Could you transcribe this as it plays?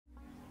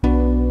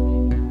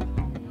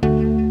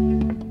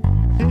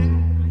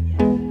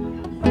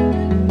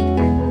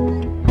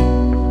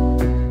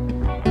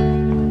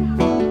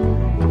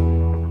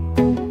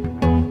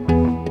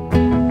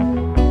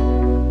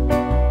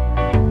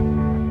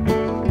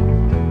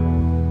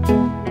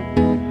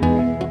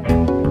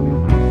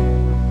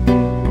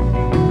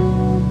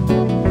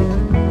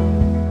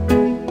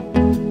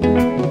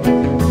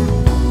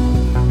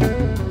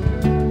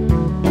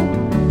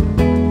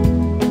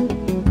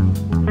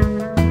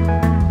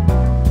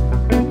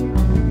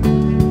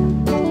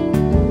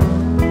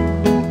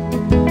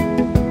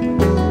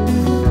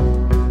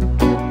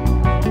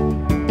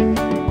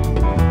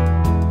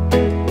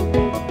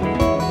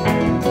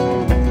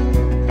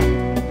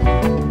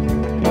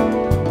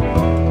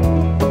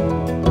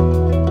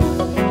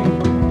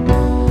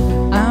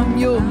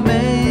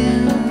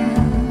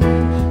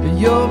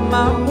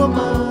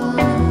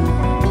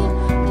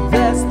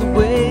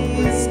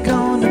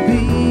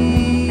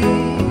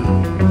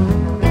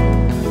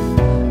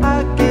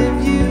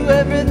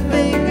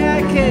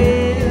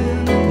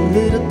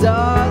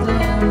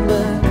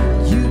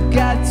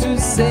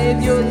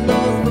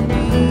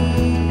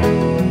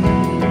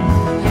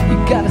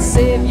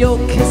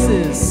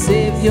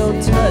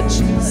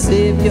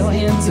save your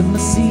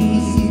intimacy.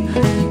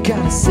 You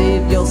gotta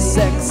save your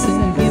sex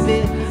and give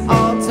it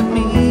all to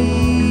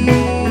me.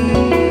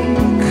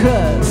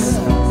 'Cause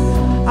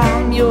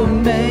I'm your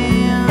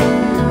man,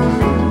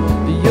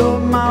 you're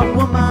my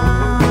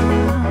woman.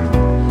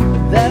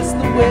 That's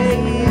the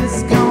way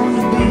it's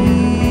gonna be.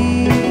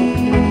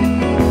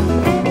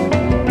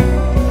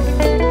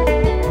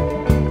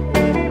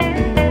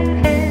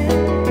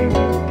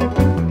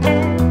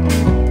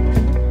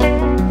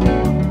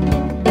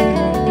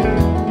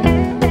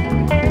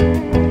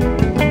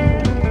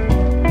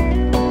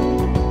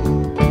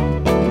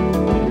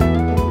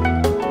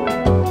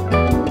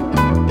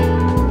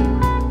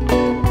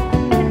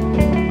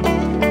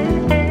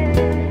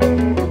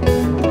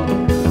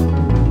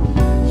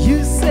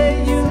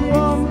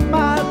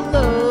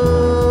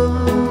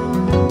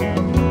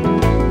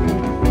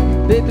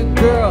 Baby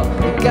girl,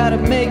 you gotta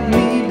make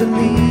me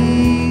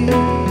believe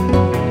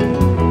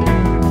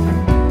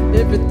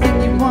everything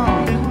you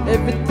want,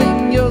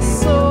 everything your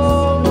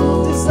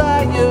soul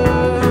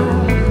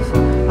desires.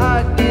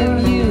 I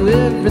give you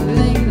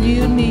everything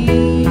you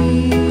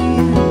need.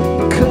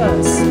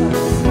 'Cause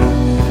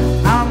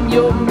I'm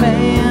your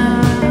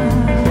man,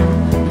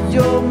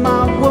 you're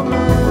my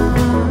woman.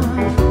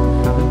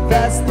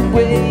 That's the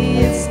way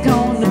it's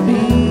gonna be.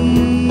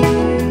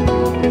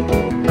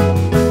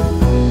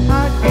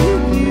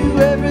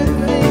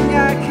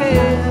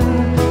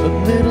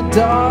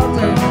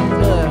 Darling,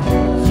 but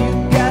you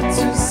got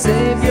to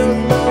save your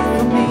love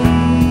for me.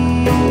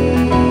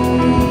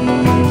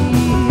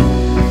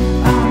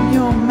 I'm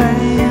your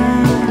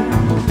man,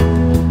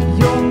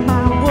 you're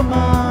my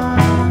woman.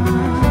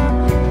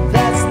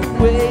 That's the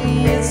way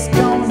it's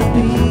gonna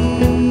be.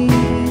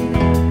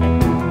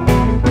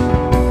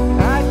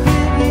 I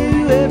give you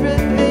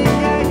everything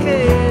I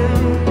can,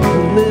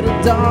 little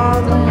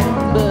darling,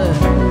 but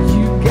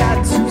you got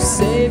to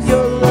save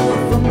your love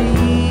for me.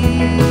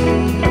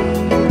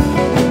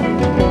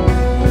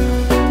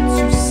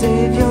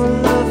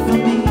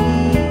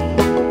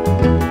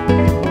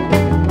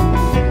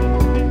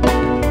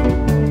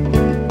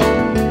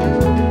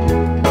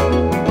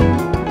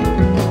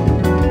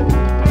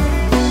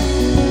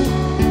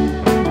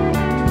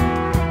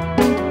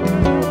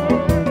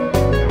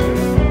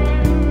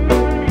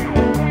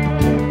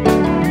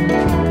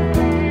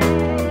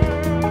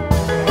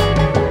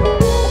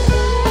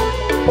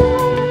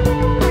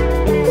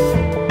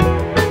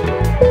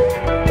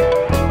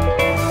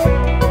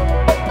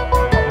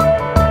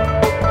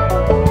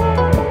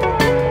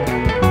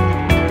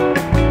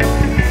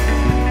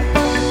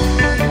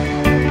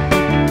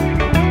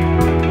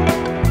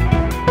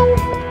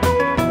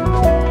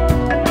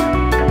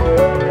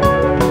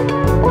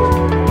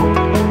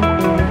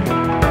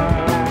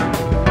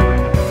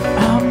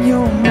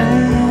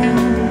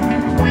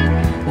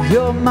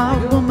 You're my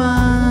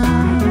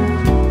woman,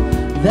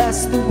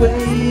 that's the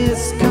way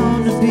it's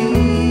gonna be.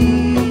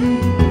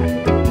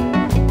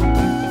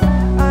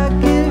 I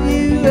give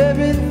you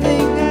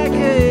everything I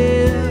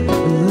can,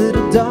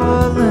 little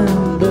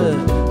darling, but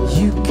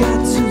you got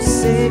to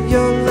save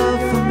your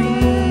love for me.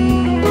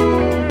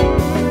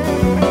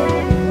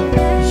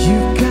 You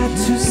got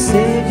to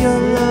save your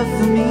love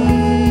for me.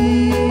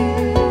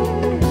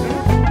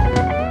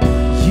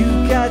 You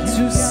got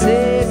to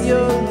save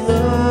your love.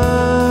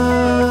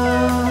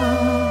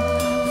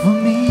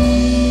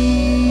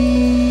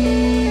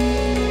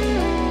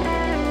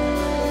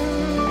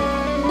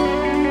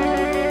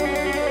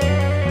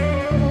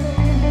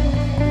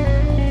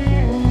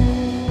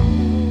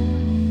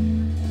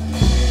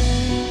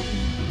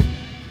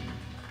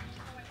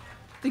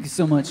 Thank you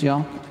so much,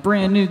 y'all.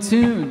 Brand new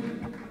tune.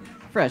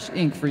 Fresh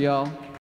ink for y'all.